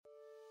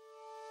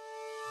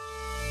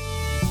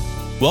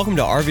Welcome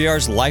to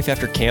RVR's Life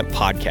After Camp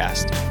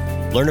podcast.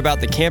 Learn about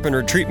the camp and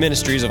retreat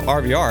ministries of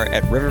RVR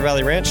at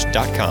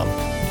rivervalleyranch.com.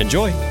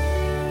 Enjoy.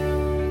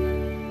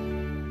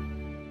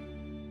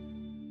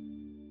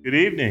 Good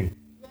evening.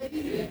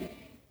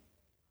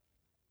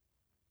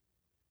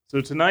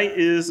 So tonight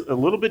is a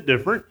little bit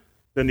different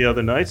than the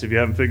other nights, if you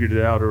haven't figured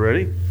it out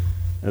already,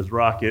 as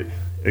Rocket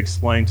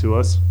explained to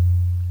us.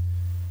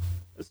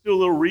 Let's do a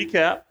little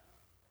recap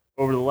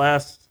over the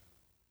last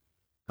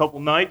couple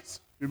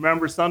nights.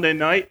 Remember Sunday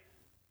night,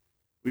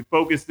 we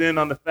focused in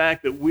on the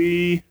fact that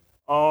we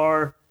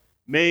are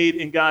made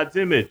in God's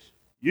image.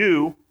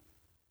 You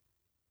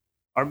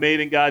are made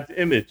in God's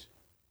image.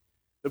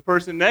 The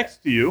person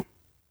next to you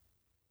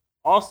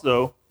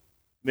also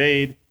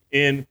made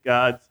in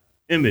God's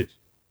image.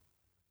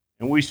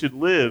 And we should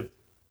live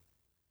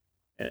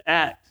and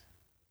act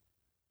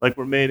like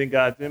we're made in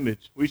God's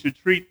image. We should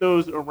treat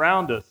those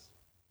around us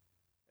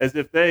as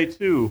if they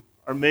too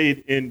are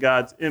made in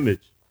God's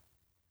image.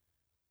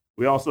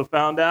 We also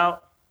found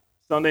out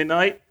Sunday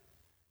night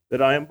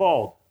that I am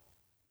bald.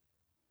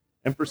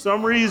 And for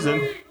some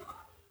reason,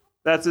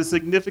 that's a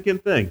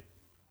significant thing.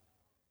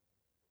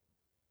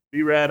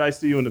 B-Rad, I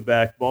see you in the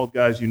back. Bald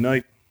guys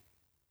unite.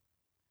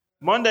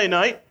 Monday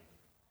night,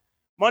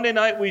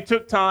 we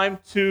took time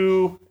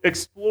to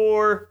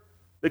explore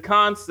the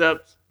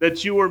concept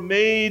that you were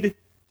made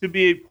to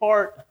be a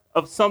part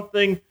of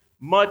something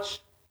much,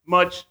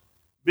 much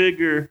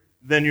bigger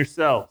than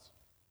yourselves.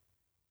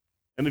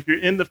 And if you're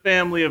in the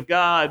family of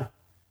God,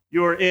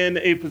 you're in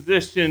a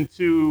position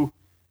to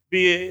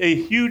be a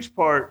huge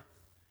part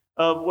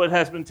of what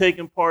has been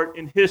taking part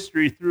in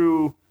history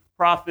through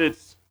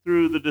prophets,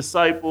 through the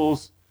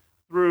disciples,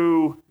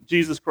 through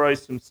Jesus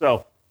Christ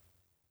himself.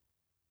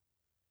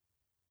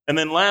 And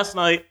then last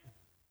night,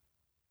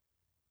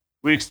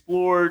 we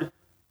explored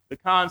the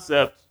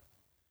concept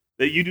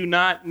that you do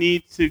not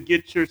need to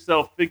get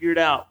yourself figured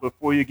out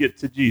before you get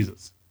to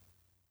Jesus.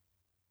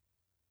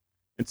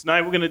 And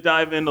tonight we're going to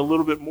dive in a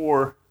little bit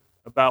more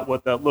about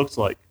what that looks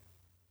like.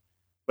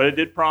 But I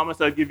did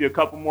promise I'd give you a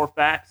couple more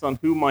facts on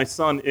who my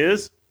son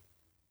is.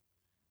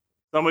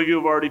 Some of you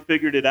have already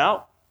figured it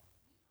out.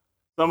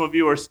 Some of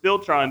you are still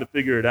trying to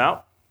figure it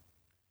out.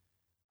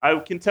 I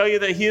can tell you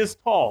that he is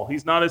tall.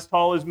 He's not as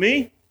tall as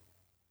me.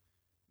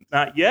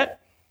 Not yet.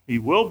 He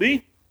will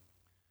be.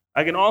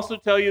 I can also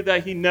tell you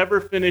that he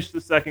never finished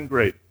the second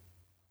grade.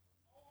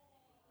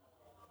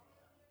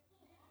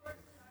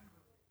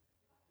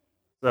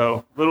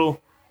 So, little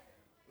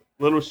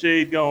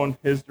shade going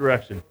his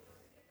direction.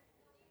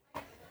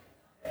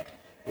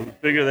 We'll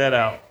figure that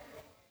out.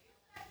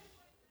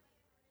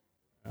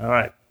 All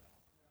right.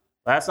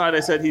 Last night I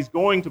said he's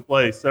going to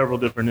play several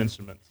different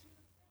instruments.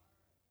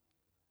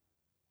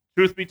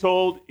 Truth be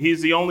told,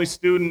 he's the only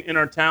student in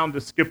our town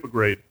to skip a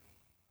grade.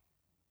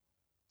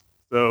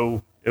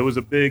 So it was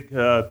a big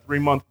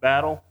 3-month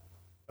battle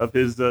of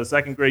his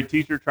second grade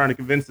teacher trying to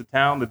convince the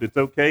town that it's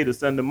okay to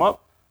send him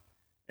up.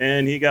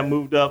 And he got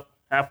moved up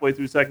halfway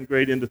through second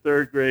grade into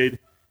third grade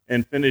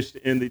and finished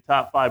in the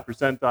top 5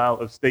 percentile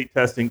of state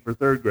testing for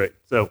third grade.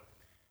 So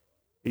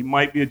he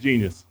might be a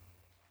genius.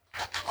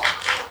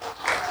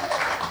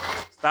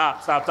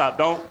 Stop.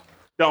 Don't,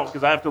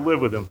 because I have to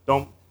live with him.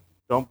 Don't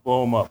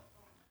blow him up.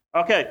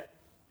 Okay.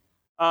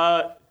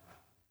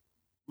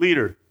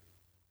 Leader,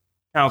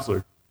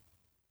 counselor,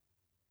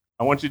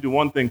 I want you to do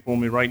one thing for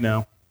me right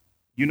now.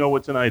 You know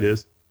what tonight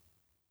is.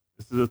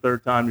 This is the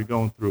third time you're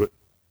going through it.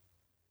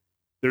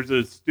 There's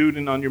a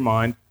student on your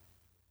mind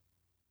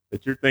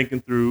that you're thinking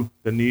through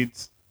that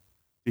needs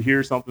to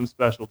hear something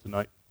special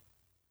tonight.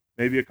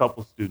 Maybe a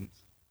couple students.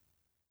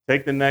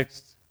 Take the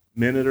next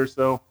minute or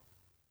so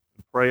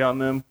and pray on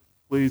them,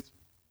 please.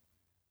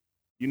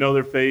 You know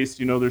their face,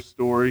 you know their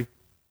story.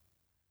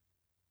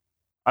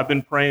 I've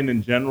been praying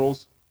in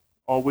generals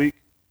all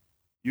week.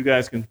 You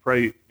guys can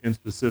pray in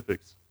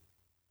specifics.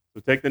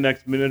 So take the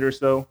next minute or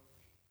so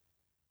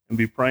and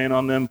be praying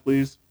on them,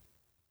 please.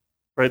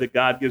 Pray that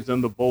God gives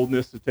them the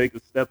boldness to take a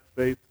step of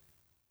faith.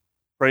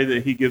 Pray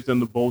that he gives them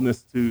the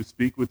boldness to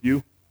speak with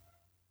you.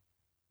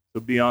 So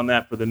be on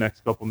that for the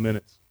next couple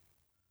minutes.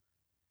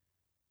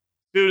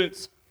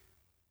 Students,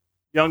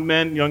 young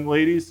men, young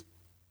ladies,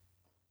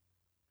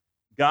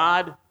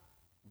 God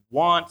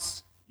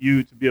wants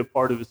you to be a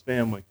part of his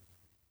family.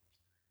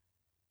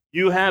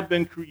 You have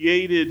been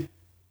created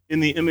in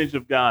the image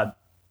of God.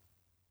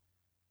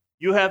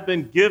 You have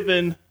been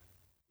given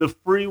the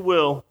free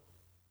will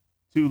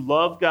to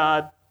love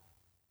God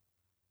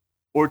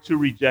or to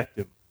reject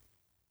him.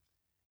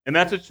 And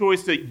that's a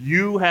choice that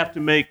you have to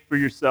make for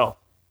yourself.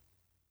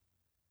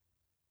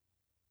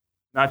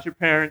 Not your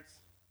parents,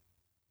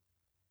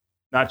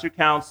 not your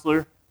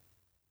counselor,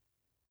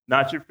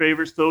 not your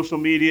favorite social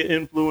media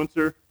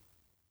influencer,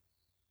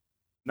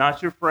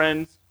 not your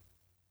friends.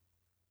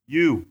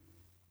 You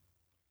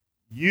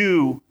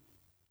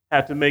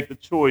have to make the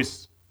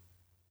choice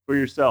for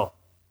yourself.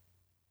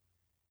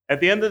 At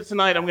the end of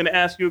tonight, I'm going to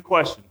ask you a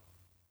question.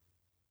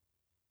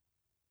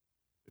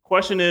 The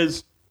question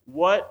is,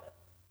 what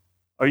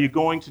are you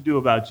going to do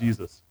about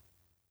Jesus?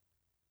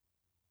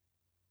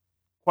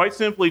 Quite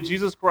simply,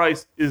 Jesus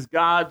Christ is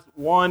God's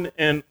one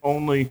and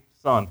only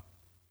Son,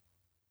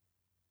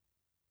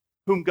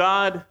 whom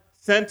God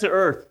sent to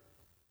earth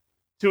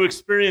to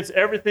experience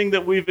everything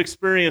that we've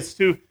experienced,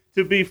 to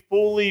be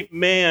fully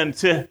man,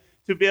 to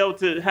be able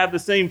to have the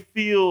same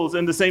feels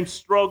and the same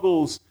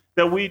struggles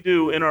that we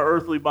do in our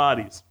earthly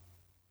bodies.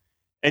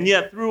 And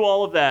yet, through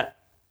all of that,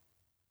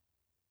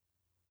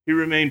 he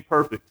remained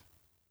perfect.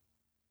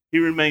 He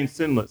remained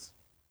sinless.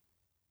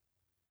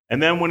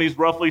 And then when he's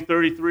roughly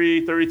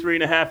 33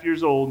 and a half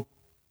years old,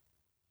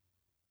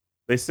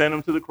 they sent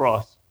him to the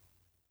cross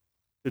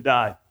to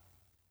die.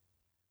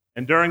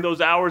 And during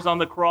those hours on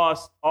the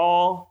cross,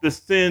 all the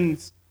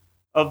sins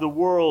of the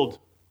world,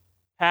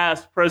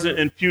 past, present,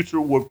 and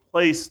future, were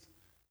placed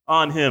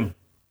on him.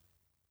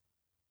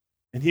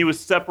 And he was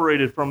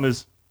separated from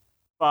his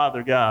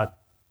Father God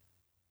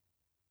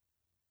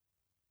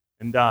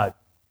and died.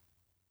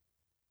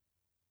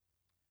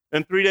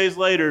 Then 3 days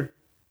later,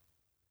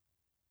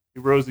 he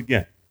rose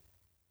again.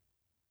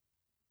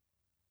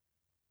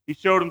 He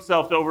showed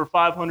himself to over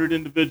 500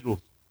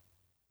 individuals.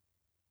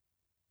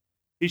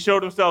 He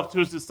showed himself to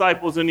his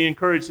disciples, and he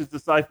encouraged his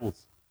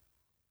disciples.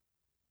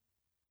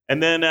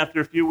 And then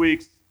after a few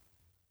weeks,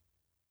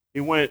 he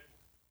went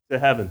to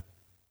heaven,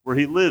 where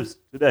he lives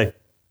today.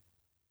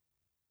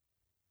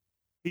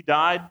 He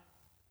died.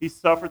 He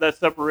suffered that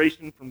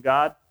separation from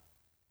God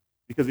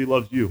because he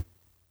loves you.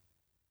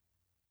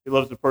 He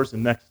loves the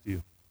person next to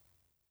you.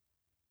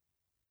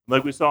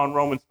 Like we saw in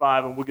Romans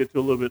 5, and we'll get to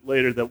a little bit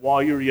later, that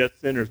while you were yet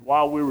sinners,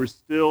 while we were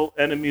still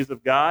enemies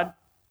of God,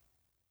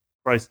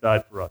 Christ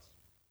died for us.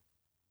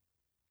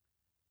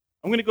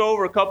 I'm going to go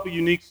over a couple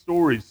unique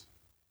stories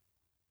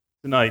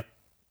tonight,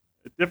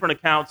 different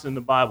accounts in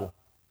the Bible.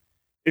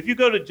 If you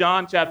go to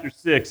John chapter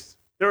 6,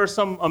 there are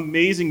some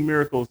amazing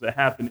miracles that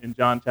happen in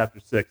John chapter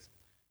 6.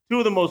 Two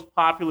of the most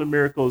popular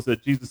miracles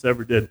that Jesus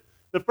ever did.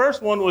 The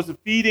first one was the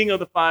feeding of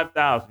the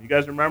 5,000. You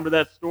guys remember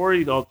that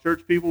story? All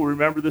church people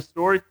remember this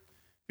story?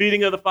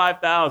 Feeding of the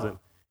 5,000.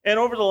 And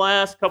over the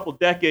last couple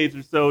decades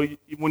or so,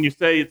 when you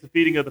say it's the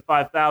feeding of the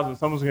 5,000,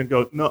 someone's going to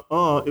go,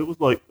 no, it was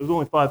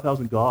only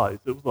 5,000 guys.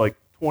 It was like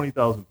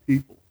 20,000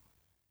 people.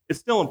 It's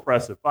still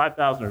impressive,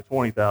 5,000 or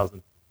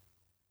 20,000.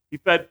 He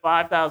fed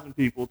 5,000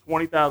 people,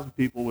 20,000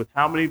 people with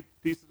how many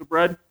pieces of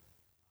bread?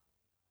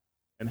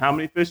 And how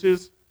many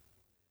fishes?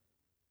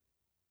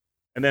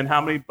 And then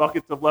how many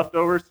buckets of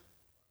leftovers?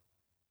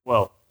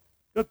 Well,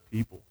 good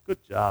people.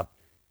 Good job.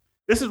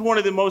 This is one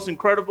of the most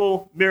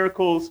incredible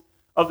miracles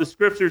of the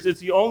Scriptures. It's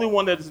the only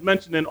one that is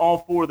mentioned in all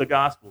four of the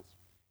Gospels.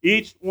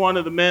 Each one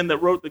of the men that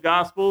wrote the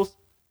Gospels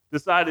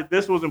decided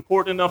this was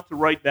important enough to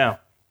write down.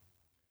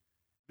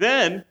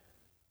 Then,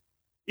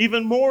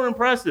 even more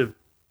impressive,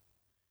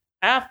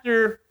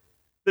 after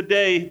the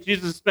day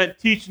Jesus spent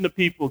teaching the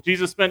people,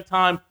 Jesus spent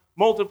time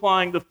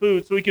multiplying the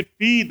food so he could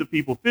feed the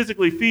people,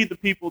 physically feed the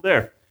people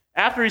there.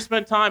 After he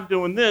spent time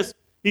doing this,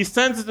 he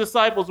sends his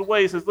disciples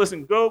away. He says,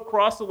 listen, go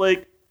cross the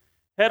lake,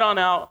 head on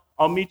out.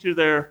 I'll meet you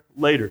there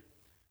later.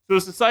 So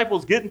his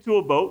disciples get into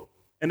a boat,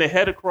 and they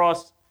head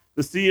across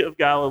the Sea of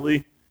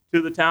Galilee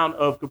to the town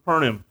of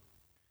Capernaum.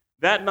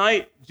 That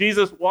night,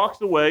 Jesus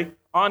walks away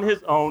on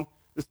his own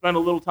to spend a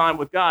little time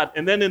with God.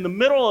 And then in the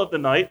middle of the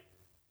night,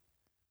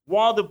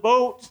 while the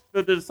boat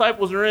that the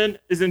disciples are in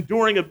is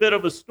enduring a bit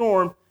of a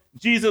storm,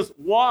 Jesus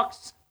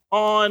walks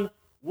on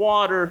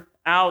water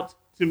out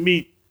to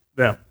meet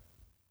them.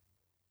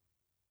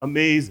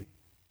 Amazing.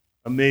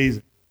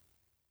 Amazing.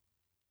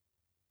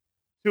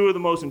 Two of the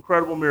most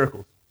incredible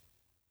miracles.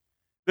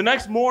 The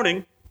next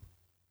morning,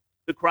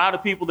 the crowd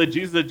of people that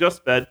Jesus had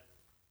just fed,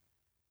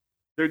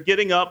 they're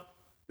getting up,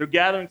 they're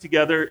gathering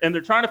together, and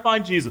they're trying to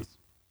find Jesus.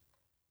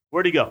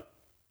 Where'd he go?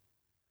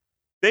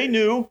 They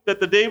knew that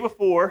the day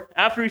before,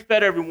 after he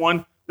fed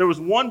everyone, there was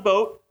one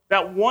boat.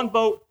 That one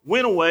boat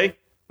went away,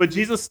 but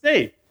Jesus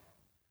stayed.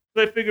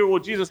 So they figured, well,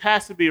 Jesus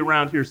has to be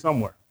around here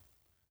somewhere.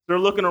 They're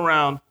looking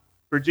around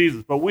for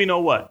Jesus. But we know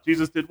what?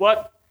 Jesus did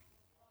what?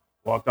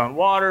 Walked on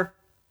water,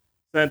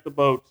 met the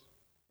boat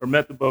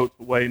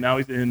away. Now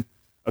he's in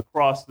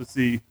across the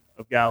Sea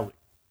of Galilee.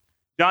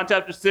 John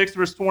chapter 6,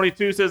 verse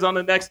 22 says, on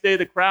the next day,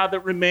 the crowd that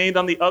remained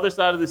on the other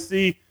side of the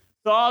sea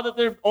saw that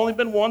there had only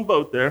been one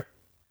boat there,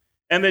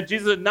 and that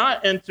Jesus had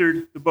not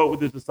entered the boat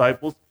with his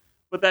disciples,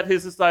 but that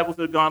his disciples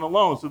had gone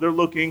alone. So they're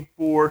looking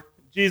for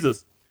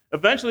Jesus.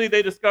 Eventually,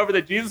 they discover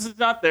that Jesus is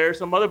not there.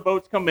 Some other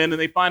boats come in, and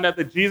they find out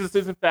that Jesus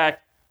is, in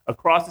fact,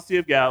 across the Sea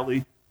of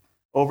Galilee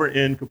over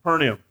in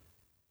Capernaum.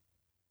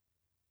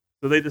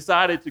 So they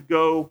decided to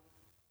go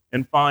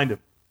and find him.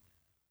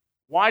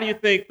 Why do you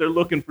think they're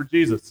looking for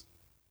Jesus?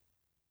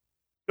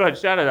 Go ahead,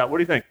 shout it out. What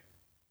do you think?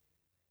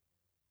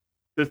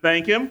 To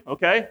thank him.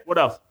 Okay, what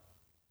else?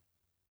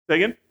 Say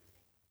again?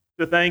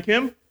 To thank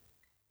him.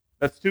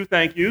 That's two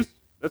thank yous.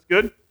 That's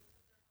good.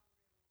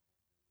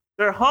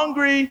 They're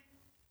hungry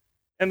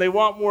and they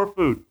want more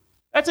food.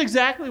 That's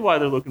exactly why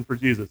they're looking for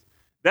Jesus.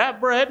 That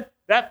bread,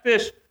 that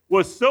fish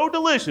was so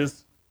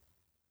delicious,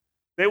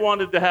 they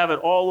wanted to have it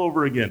all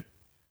over again.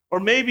 Or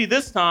maybe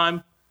this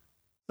time,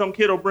 some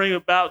kid will bring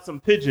about some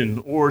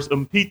pigeon or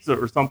some pizza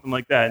or something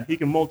like that, and he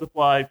can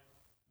multiply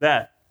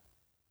that.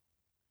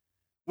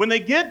 When they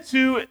get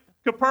to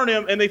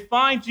Capernaum and they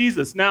find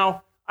Jesus,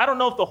 now, I don't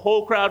know if the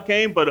whole crowd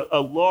came, but a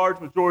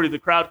large majority of the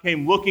crowd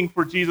came looking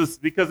for Jesus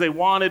because they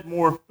wanted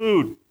more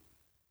food.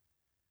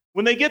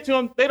 When they get to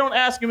him, they don't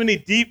ask him any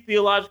deep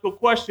theological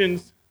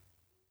questions.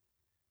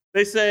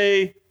 They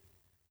say,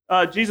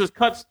 Jesus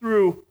cuts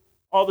through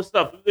all the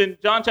stuff. In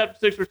John chapter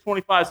 6, verse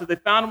 25, so they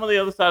found him on the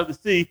other side of the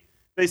sea.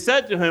 They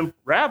said to him,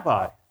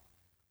 Rabbi,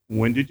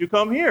 when did you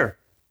come here?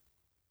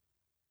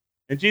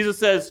 And Jesus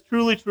says,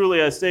 truly,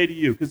 truly, I say to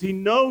you, because he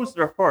knows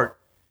their heart.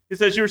 He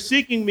says, you're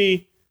seeking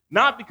me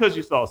not because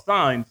you saw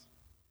signs,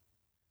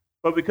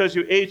 but because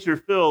you ate your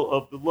fill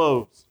of the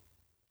loaves.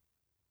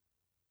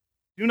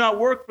 Do not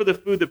work for the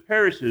food that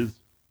perishes,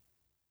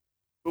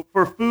 but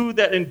for food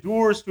that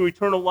endures to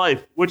eternal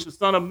life, which the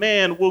Son of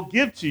Man will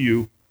give to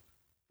you,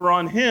 for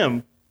on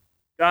him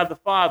God the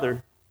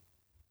Father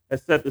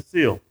has set the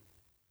seal.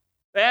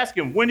 They ask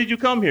him, when did you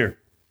come here?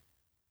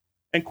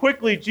 And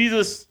quickly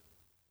Jesus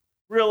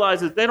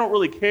realizes they don't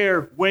really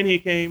care when he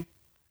came.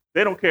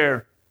 They don't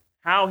care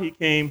how he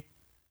came.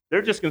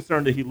 They're just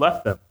concerned that he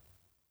left them.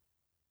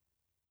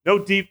 No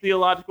deep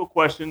theological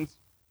questions.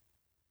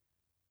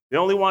 They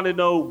only want to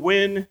know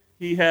when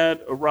he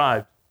had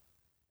arrived.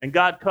 And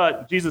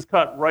Jesus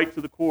cut right to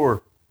the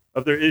core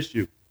of their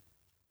issue.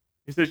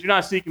 He says, you're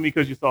not seeking me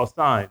because you saw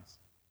signs.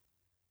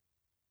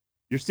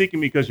 You're seeking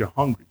me because you're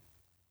hungry.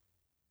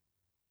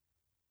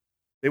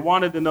 They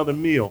wanted another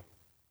meal.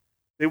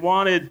 They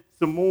wanted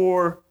some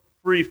more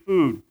free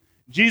food.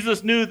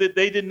 Jesus knew that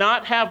they did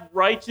not have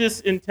righteous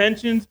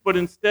intentions, but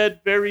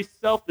instead very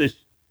selfish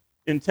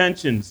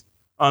intentions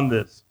on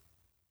this.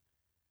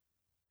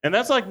 And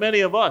that's like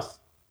many of us.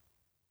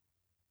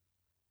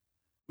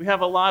 We have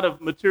a lot of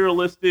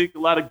materialistic, a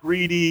lot of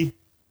greedy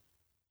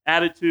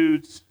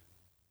attitudes.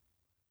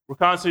 We're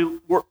constantly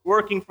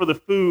working for the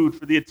food,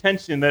 for the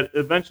attention that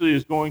eventually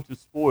is going to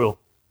spoil.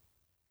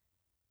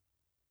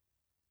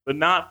 But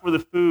not for the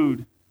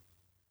food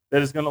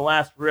that is going to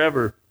last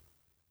forever,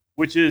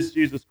 which is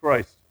Jesus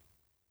Christ.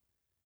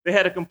 They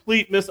had a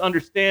complete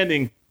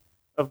misunderstanding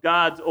of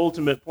God's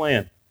ultimate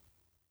plan.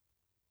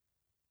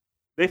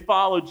 They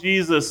followed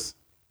Jesus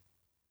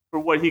for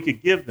what he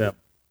could give them.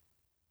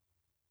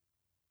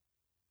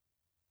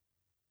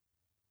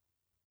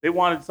 They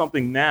wanted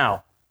something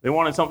now. They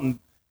wanted something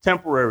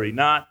temporary,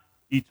 not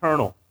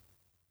eternal.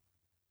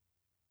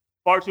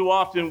 Far too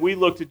often, we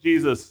look to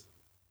Jesus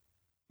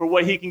for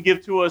what he can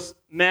give to us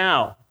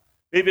now.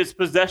 Maybe it's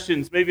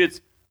possessions, maybe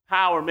it's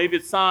power, maybe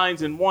it's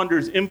signs and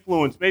wonders,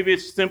 influence, maybe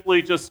it's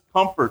simply just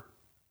comfort.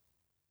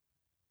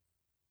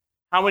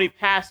 How many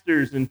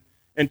pastors and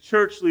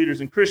church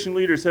leaders and Christian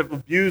leaders have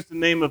abused the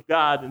name of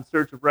God in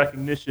search of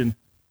recognition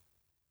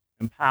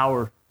and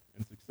power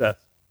and success?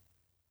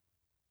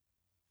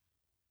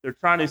 They're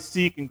trying to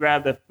seek and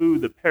grab that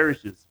food that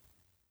perishes.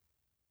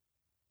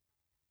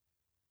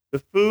 The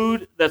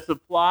food that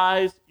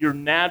supplies your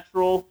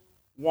natural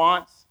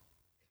wants,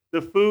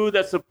 the food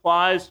that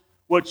supplies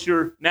what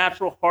your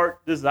natural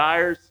heart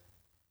desires,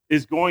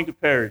 is going to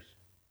perish,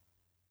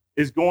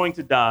 is going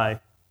to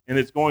die, and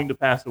it's going to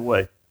pass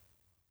away.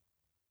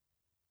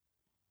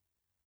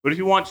 But if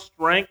you want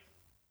strength,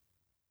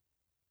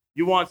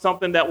 you want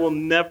something that will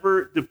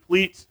never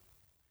deplete,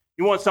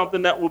 you want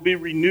something that will be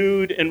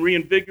renewed and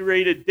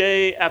reinvigorated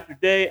day after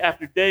day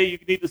after day, you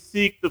need to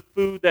seek the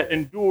food that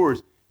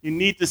endures. You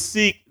need to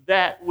seek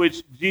that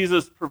which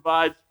Jesus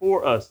provides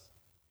for us.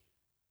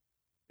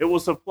 It will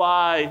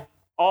supply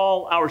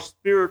all our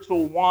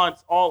spiritual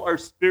wants, all our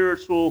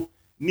spiritual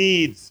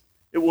needs.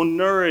 It will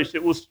nourish,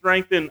 it will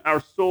strengthen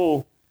our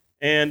soul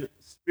and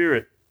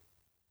spirit.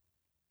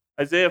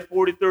 Isaiah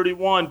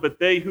 40:31, but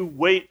they who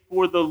wait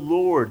for the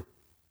Lord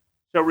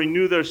shall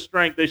renew their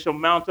strength. They shall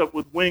mount up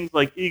with wings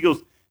like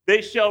eagles.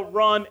 They shall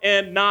run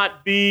and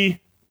not be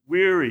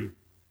weary.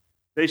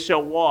 They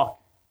shall walk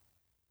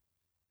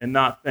and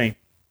not faint.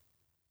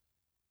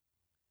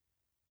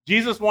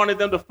 Jesus wanted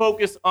them to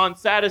focus on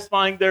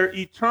satisfying their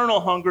eternal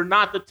hunger,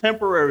 not the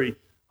temporary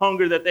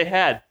hunger that they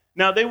had.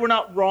 Now, they were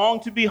not wrong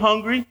to be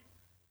hungry,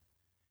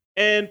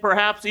 and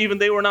perhaps even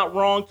they were not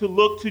wrong to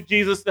look to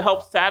Jesus to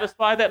help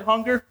satisfy that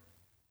hunger.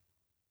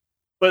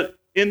 But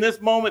in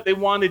this moment, they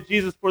wanted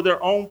Jesus for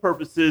their own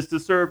purposes, to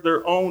serve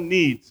their own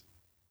needs.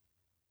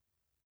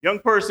 Young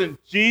person,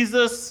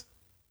 Jesus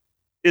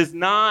is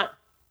not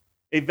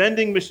a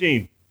vending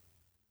machine.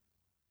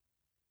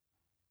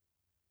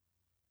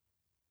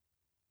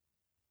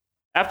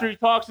 After he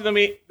talks to them,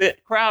 the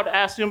crowd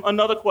asks him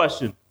another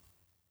question.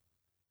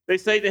 They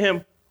say to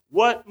him,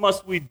 what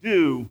must we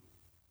do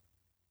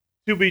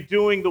to be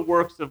doing the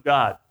works of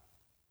God?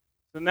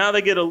 So now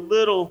they get a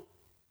little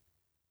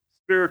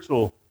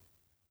spiritual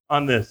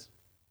on this.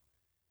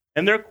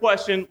 And their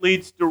question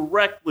leads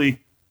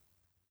directly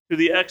to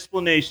the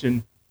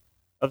explanation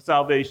of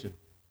salvation.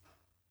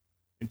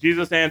 And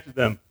Jesus answered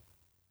them,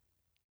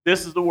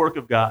 this is the work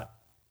of God,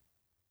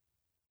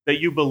 that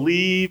you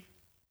believe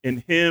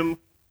in him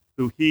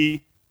who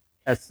he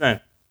has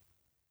sent.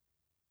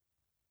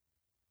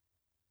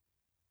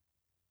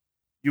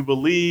 You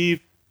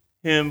believe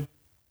him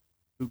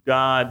who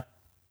God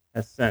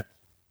has sent.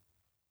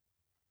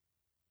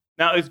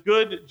 Now, as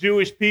good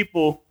Jewish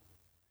people,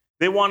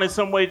 they wanted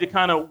some way to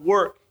kind of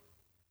work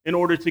in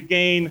order to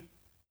gain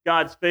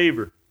God's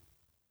favor.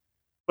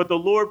 But the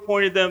Lord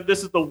pointed them,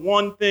 this is the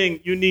one thing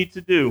you need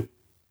to do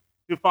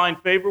to find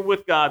favor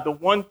with God. The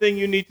one thing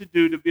you need to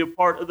do to be a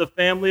part of the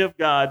family of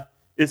God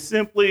is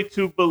simply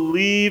to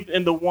believe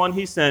in the one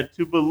he sent,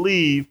 to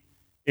believe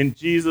in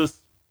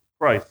Jesus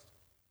Christ.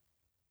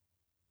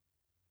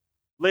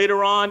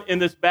 Later on in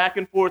this back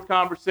and forth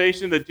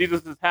conversation that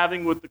Jesus is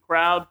having with the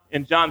crowd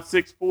in John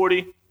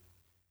 6:40,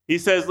 he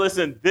says,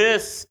 listen,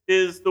 this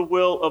is the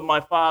will of my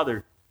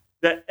Father,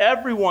 that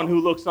everyone who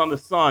looks on the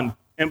Son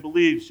and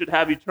believes should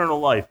have eternal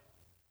life,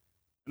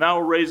 and I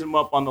will raise him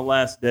up on the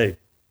last day.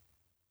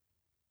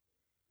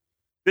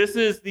 This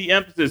is the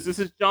emphasis. This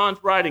is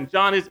John's writing.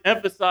 John is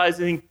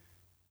emphasizing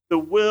the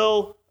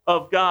will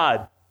of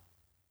God.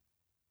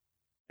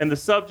 And the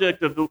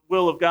subject of the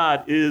will of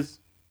God is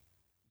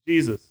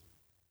Jesus.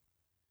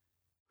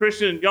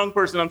 Christian, young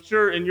person, I'm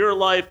sure in your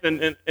life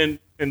and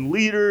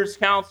leaders,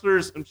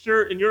 counselors, I'm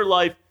sure in your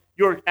life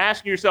you're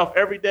asking yourself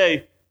every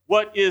day,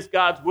 what is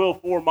God's will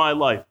for my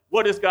life?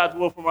 What is God's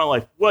will for my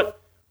life?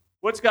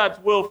 What's God's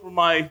will for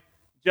my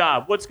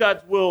job? What's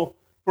God's will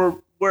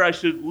for where I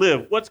should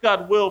live? What's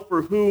God's will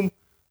for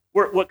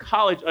what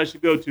college I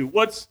should go to?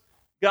 What's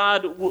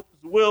God's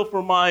will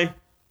for my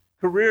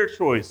career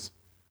choice?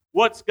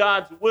 What's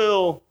God's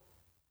will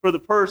for the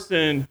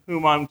person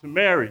whom I'm to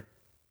marry?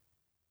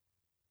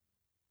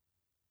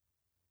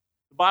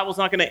 The Bible's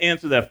not going to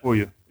answer that for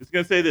you. It's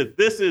going to say that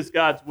this is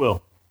God's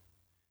will.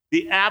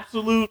 The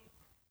absolute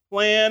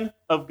plan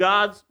of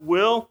God's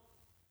will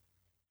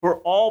for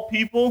all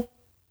people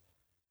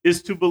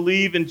is to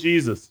believe in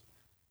Jesus,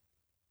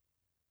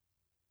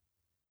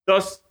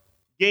 thus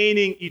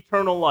gaining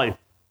eternal life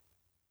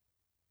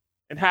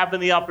and having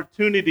the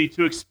opportunity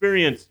to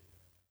experience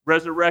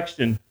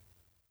resurrection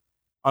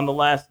on the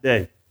last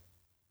day.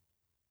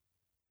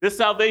 This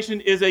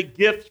salvation is a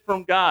gift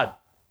from God.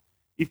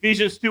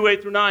 Ephesians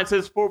 2:8-9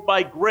 says, for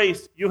by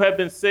grace you have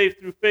been saved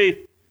through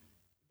faith.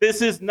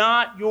 This is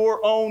not your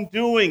own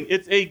doing.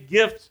 It's a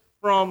gift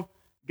from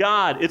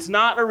God. It's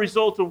not a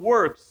result of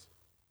works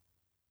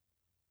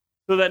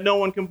so that no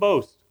one can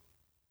boast.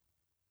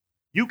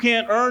 You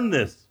can't earn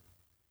this.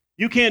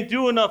 You can't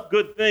do enough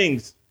good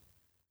things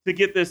to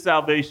get this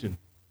salvation.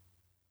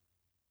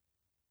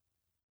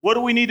 What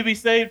do we need to be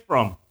saved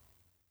from?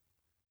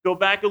 Go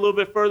back a little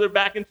bit further,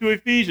 back into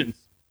Ephesians.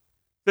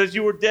 It says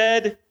you were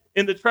dead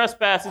in the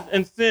trespasses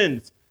and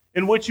sins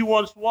in which you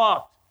once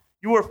walked.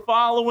 You were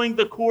following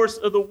the course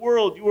of the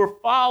world. You were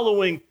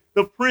following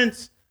the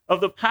prince of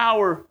the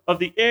power of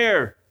the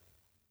air,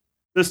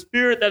 the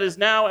spirit that is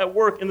now at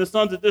work in the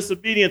sons of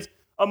disobedience,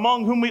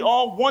 among whom we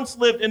all once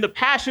lived in the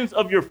passions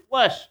of your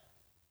flesh.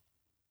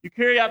 You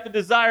carry out the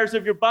desires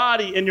of your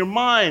body and your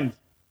mind.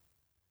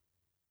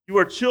 You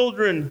are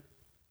children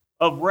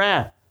of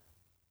wrath,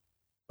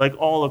 like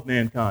all of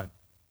mankind.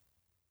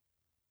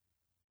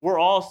 We're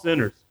all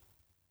sinners.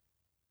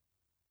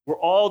 We're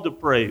all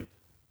depraved.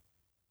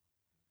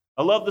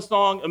 I love the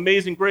song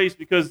Amazing Grace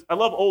because I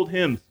love old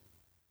hymns.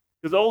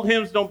 Because old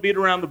hymns don't beat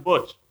around the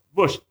bush.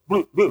 They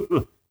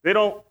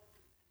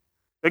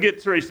get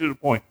straight to the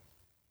point.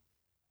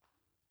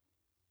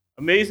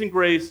 Amazing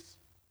grace,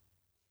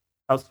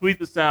 how sweet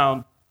the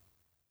sound,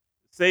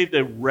 saved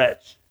a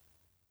wretch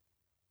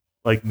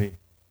like me.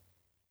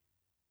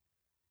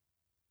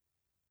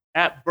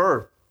 At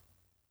birth,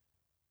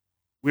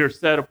 we are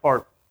set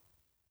apart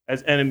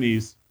as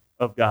enemies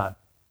of God.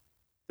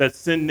 That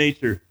sin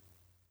nature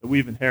that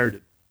we've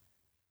inherited.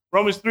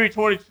 Romans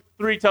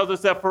 3:23 tells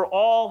us that for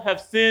all have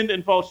sinned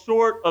and fall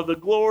short of the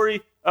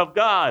glory of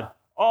God.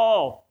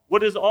 All. What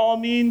does all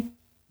mean?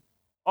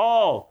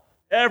 All.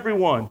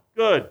 Everyone.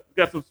 Good. We've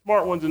got some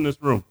smart ones in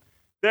this room.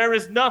 There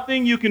is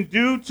nothing you can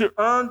do to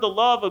earn the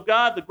love of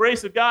God, the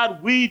grace of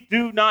God. We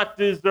do not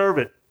deserve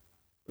it.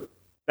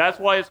 That's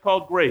why it's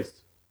called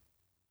grace.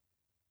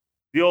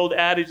 The old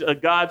adage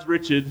of God's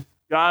riches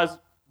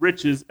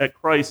at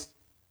Christ's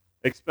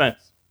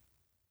expense.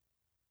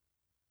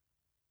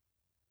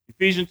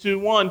 Ephesians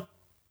 2:1,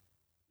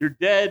 you're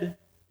dead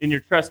in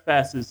your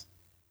trespasses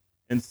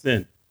and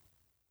sin.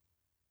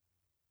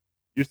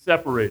 You're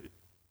separated.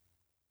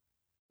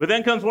 But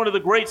then comes one of the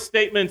great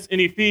statements in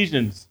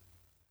Ephesians,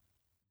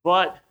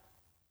 but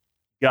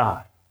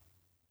God.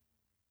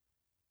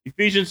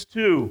 Ephesians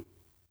 2,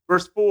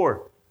 verse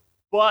 4,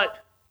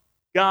 but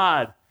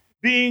God,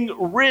 being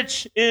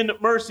rich in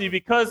mercy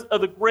because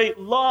of the great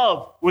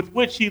love with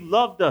which he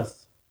loved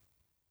us,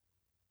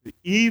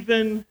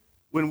 even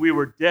when we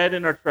were dead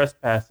in our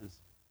trespasses,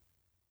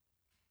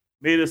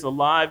 made us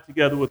alive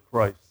together with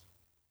Christ.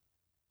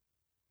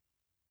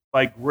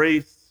 By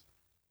grace,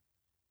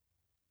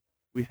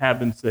 we have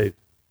been saved.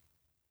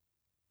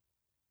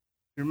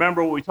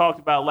 Remember what we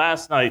talked about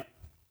last night?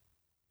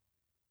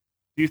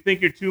 Do you think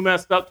you're too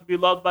messed up to be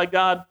loved by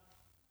God?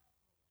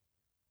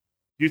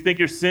 Do you think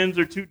your sins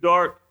are too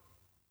dark?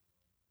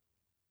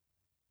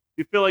 Do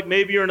You feel like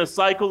maybe you're in a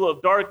cycle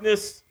of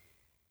darkness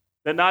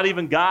that not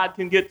even God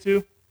can get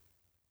to?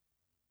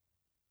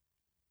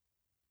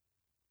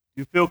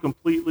 You feel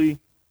completely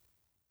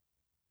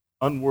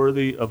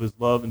unworthy of his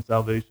love and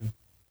salvation?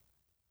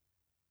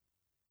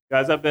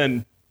 Guys, I've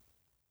been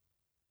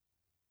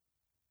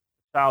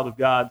a child of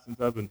God since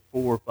I've been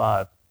 4 or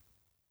 5.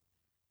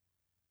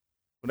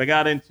 When I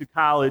got into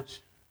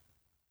college,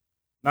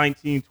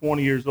 19,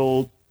 20 years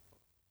old,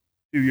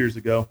 2 years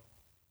ago,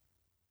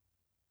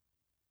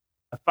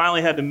 I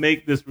finally had to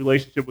make this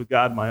relationship with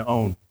God my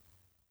own.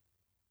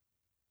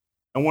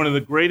 And one of the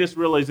greatest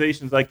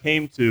realizations I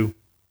came to,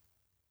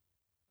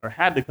 or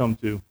had to come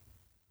to,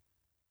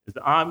 is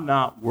that I'm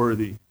not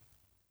worthy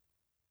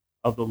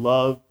of the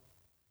love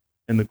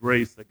and the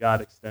grace that God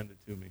extended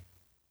to me.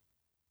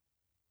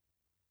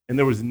 And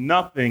there was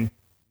nothing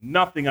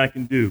I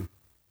can do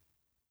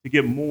to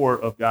get more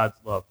of God's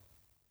love.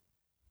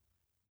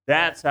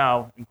 That's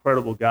how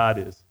incredible God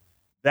is.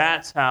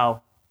 That's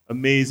how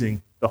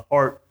amazing the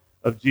heart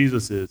of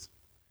Jesus is.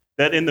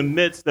 That in the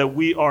midst that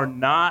we are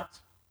not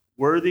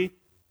worthy,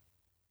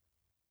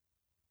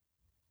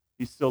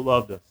 he still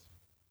loved us.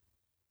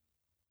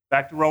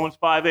 Back to Romans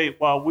 5:8,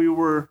 while we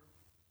were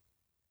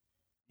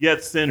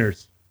yet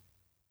sinners,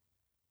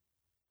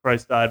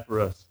 Christ died for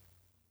us.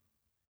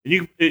 And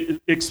you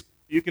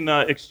can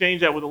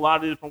exchange that with a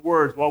lot of different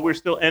words. While we're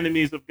still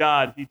enemies of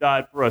God, he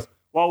died for us.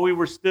 While we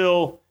were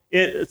still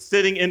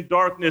sitting in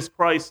darkness,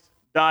 Christ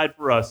died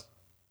for us.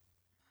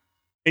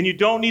 And you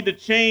don't need to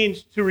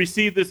change to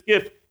receive this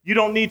gift. You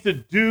don't need to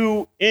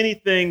do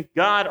anything.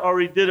 God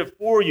already did it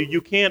for you.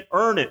 You can't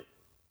earn it.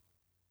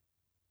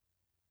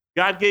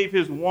 God gave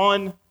his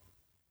one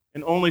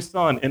and only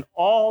Son, and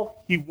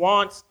all he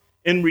wants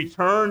in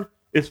return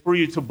is for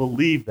you to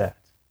believe that,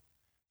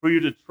 for you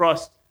to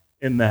trust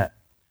in that.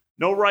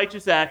 No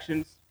righteous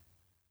actions,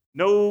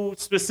 no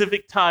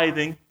specific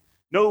tithing,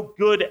 no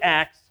good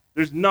acts.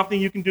 There's nothing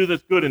you can do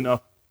that's good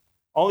enough.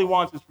 All he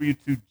wants is for you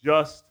to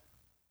just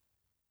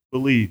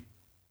believe.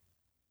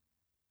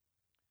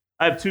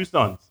 I have 2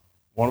 sons.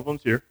 One of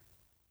them's here,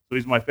 so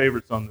he's my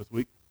favorite son this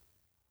week.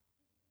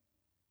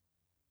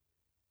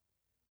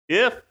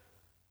 If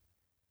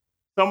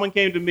someone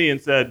came to me and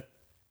said,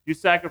 you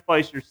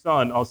sacrifice your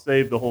son, I'll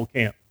save the whole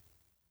camp.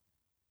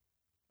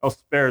 I'll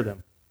spare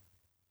them.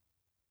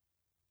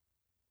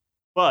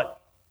 But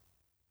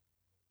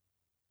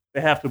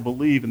they have to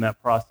believe in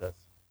that process.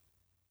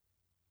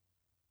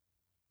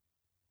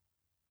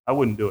 I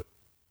wouldn't do it.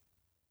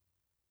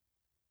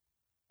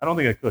 I don't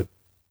think I could.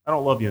 I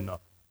don't love you enough.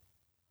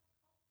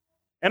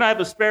 And I have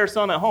a spare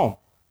son at home.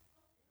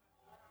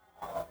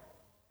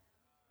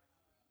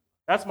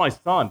 That's my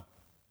son.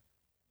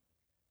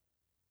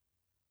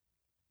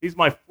 He's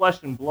my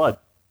flesh and blood.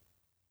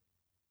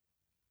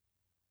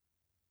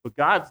 But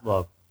God's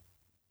love is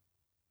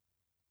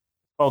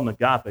called an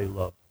agape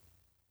love.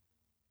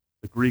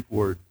 The Greek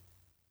word.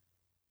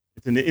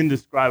 It's an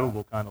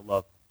indescribable kind of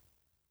love.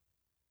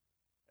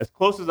 As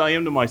close as I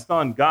am to my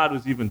son, God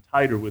was even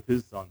tighter with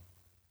his son.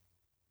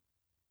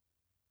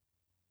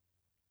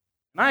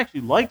 And I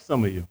actually like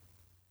some of you.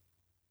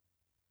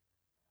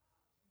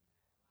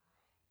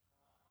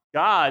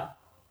 God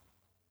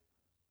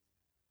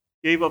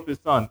gave up his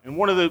son. And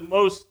one of the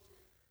most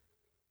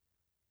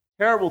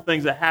terrible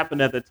things that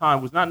happened at the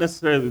time was not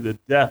necessarily the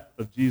death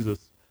of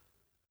Jesus,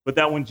 but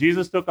that when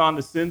Jesus took on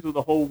the sins of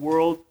the whole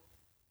world,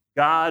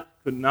 God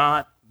could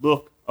not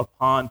look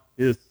upon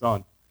his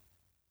son.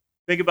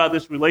 Think about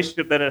this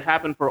relationship that had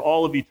happened for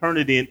all of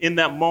eternity, and in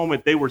that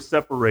moment they were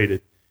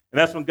separated. And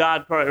that's when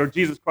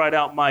Jesus cried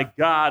out, my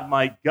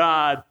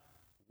God,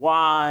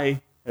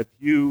 why have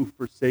you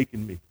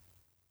forsaken me?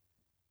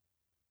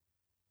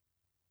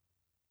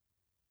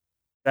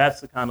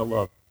 That's the kind of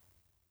love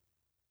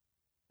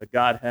that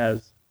God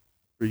has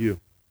for you.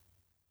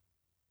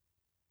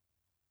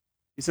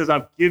 He says,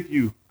 I gave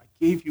you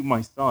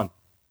my son.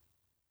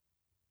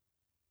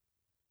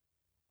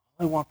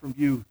 All I want from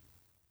you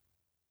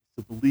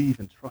is to believe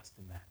and trust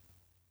in that.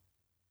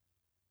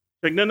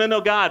 Like, no,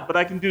 God, but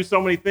I can do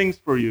so many things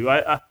for you.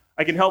 I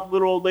can help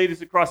little old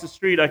ladies across the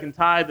street. I can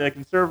tithe. I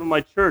can serve in my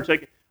church.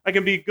 I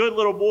can be a good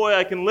little boy.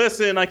 I can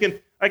listen. I can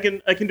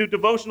do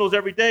devotionals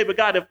every day. But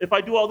God, if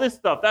I do all this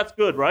stuff, that's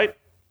good, right?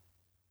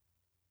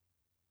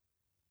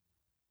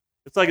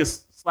 It's like a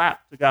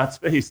slap to God's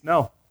face.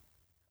 No.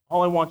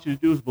 All I want you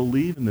to do is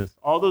believe in this.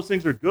 All those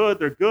things are good.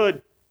 They're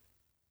good.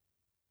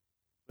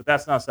 But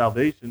that's not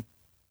salvation.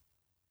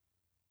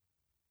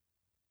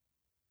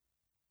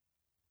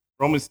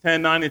 Romans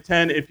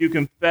 10:9-10, if you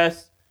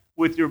confess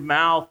with your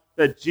mouth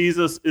that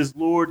Jesus is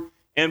Lord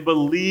and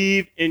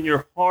believe in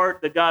your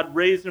heart that God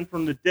raised him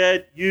from the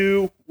dead,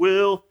 you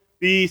will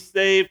be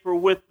saved. For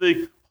with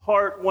the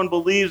heart one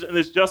believes and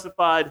is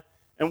justified,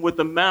 and with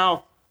the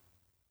mouth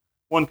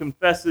one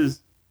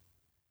confesses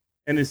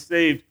and is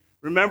saved.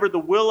 Remember, the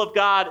will of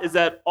God is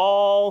that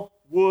all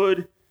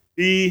would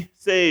be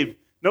saved.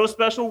 No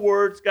special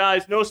words,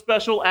 guys, no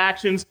special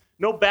actions,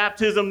 no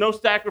baptism, no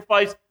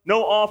sacrifice,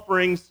 no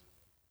offerings.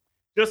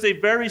 Just a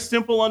very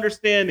simple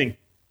understanding.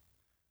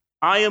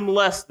 I am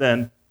less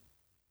than,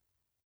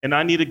 And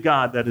I need a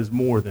God that is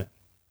more than.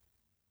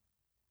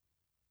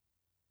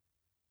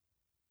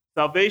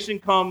 Salvation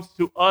comes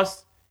to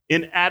us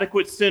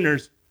inadequate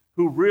sinners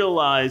who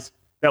realize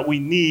that we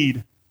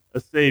need a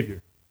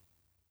Savior.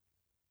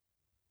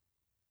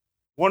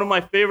 One of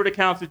my favorite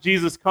accounts of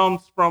Jesus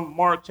comes from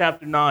Mark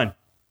chapter 9.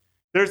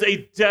 There's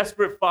a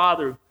desperate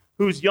father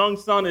whose young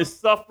son is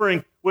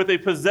suffering with a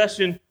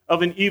possession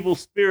of an evil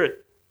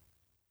spirit.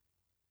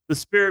 The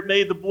spirit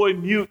made the boy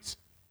mute,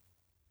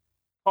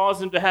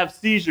 caused him to have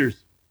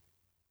seizures,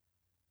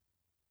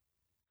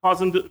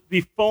 caused him to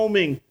be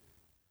foaming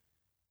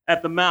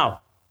at the mouth.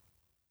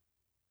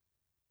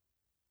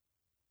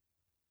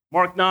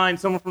 Mark 9,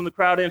 someone from the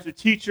crowd answered,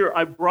 "Teacher,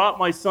 I brought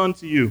my son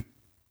to you,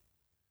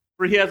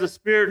 for he has a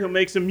spirit who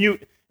makes him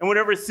mute, and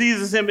whenever it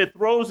seizes him, it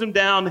throws him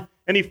down,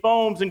 and he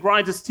foams and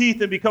grinds his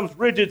teeth and becomes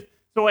rigid.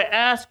 So I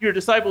asked your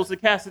disciples to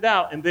cast it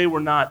out, and they were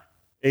not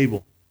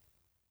able."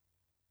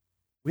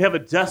 We have a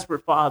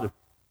desperate father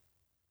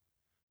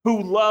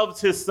who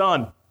loves his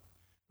son,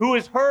 who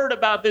has heard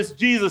about this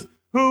Jesus,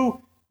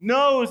 who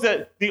knows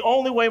that the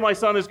only way my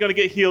son is going to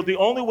get healed, the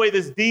only way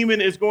this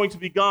demon is going to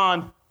be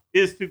gone,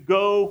 is to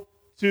go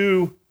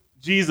to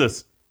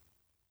Jesus.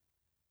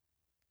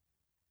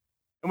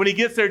 And when he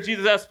gets there,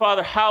 Jesus asks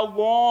Father, "How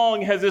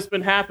long has this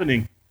been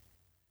happening?"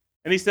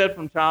 And he said,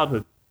 "From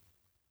childhood."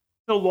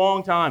 It's a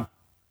long time.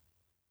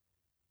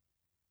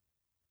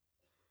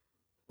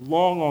 A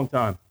long, long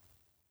time.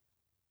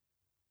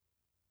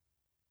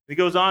 He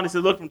goes on, he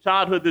said, "Look, from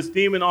childhood, this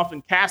demon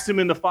often casts him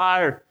into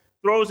fire,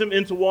 throws him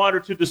into water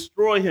to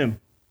destroy him." And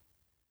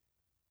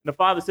the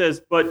Father says,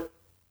 "But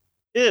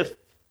if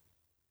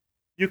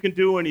you can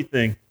do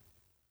anything,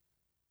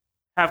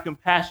 have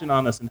compassion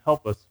on us and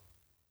help us."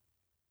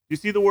 You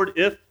see the word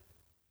 "if"?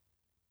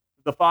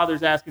 The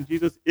Father's asking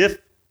Jesus,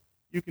 if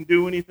you can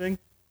do anything.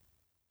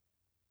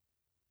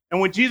 And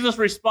when Jesus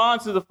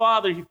responds to the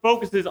Father, he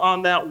focuses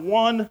on that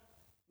one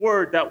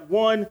word, that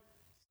one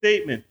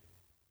statement.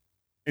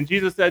 And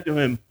Jesus said to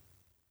him,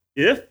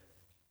 "If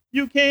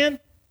you can."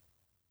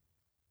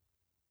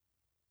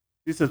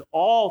 He says,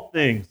 all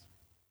things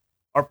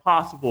are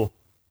possible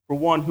for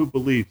one who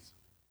believes.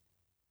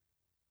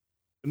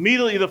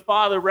 Immediately, the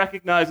Father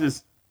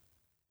recognizes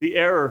the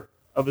error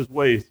of his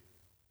ways.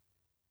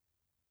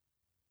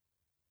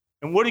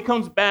 And what he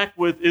comes back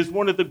with is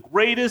one of the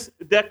greatest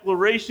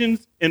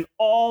declarations in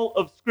all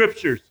of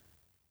Scriptures.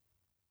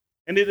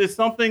 And it is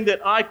something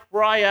that I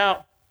cry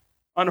out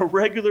on a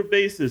regular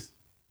basis.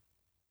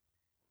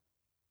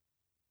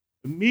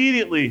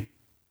 Immediately,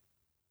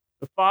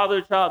 the father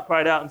and child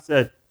cried out and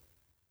said,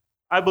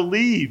 "I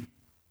believe.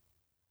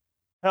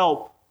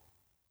 Help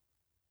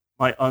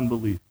my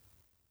unbelief."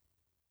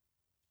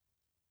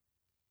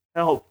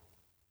 Help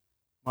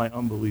my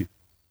unbelief.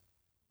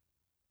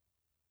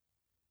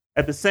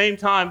 At the same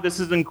time,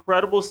 this is an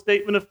incredible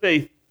statement of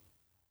faith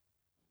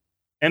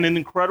and an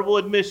incredible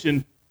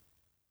admission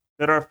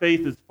that our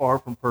faith is far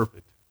from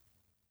perfect.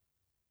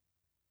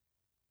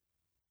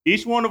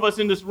 Each one of us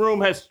in this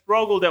room has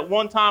struggled at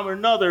one time or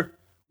another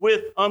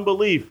with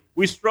unbelief.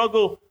 We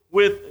struggle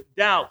with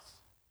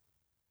doubts.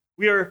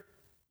 We are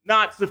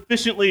not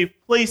sufficiently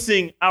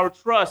placing our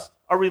trust,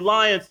 our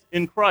reliance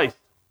in Christ.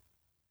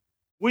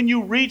 When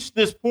you reach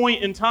this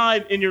point in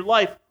time in your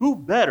life, who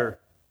better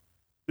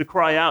to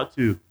cry out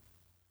to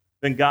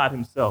than God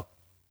himself?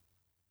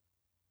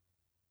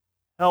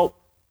 Help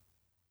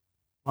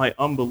my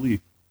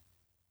unbelief.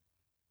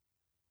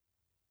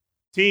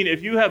 Teen,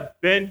 if you have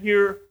been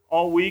here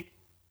all week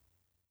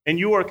and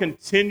you are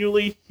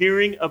continually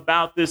hearing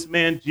about this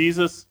man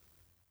Jesus,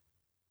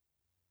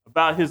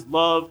 about his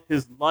love,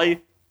 his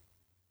life,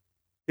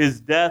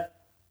 his death,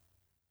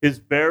 his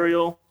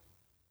burial,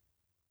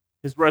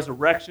 his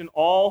resurrection,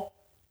 all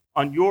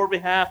on your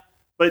behalf,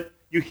 but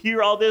you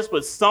hear all this,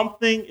 but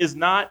something is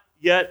not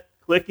yet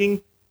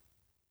clicking,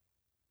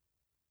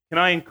 can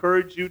I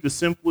encourage you to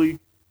simply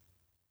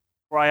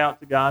cry out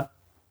to God?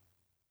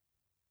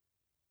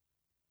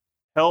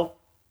 Help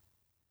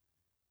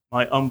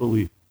my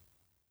unbelief.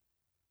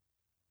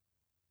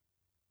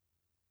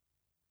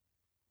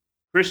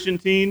 Christian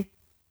teen,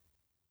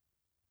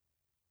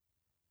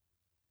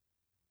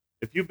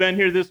 if you've been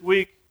here this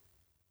week,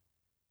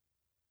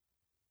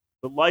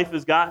 but life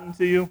has gotten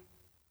to you,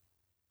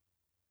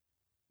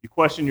 you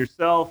question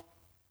yourself,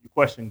 you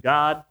question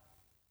God,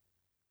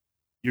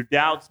 your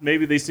doubts,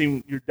 maybe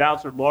your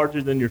doubts are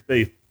larger than your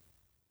faith.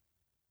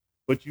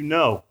 But you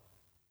know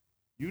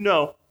you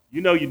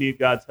need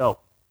God's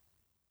help.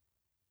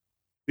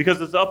 Because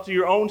it's up to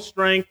your own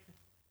strength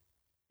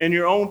and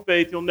your own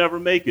faith, you'll never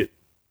make it.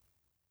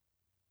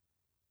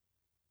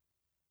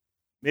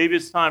 Maybe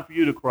it's time for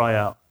you to cry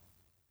out,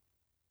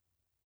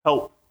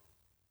 help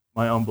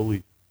my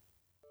unbelief.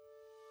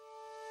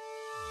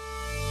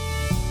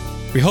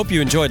 We hope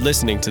you enjoyed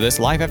listening to this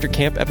Life After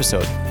Camp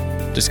episode.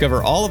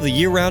 Discover all of the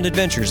year-round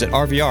adventures at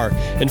RVR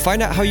and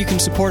find out how you can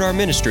support our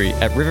ministry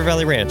at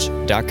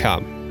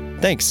rivervalleyranch.com.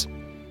 Thanks.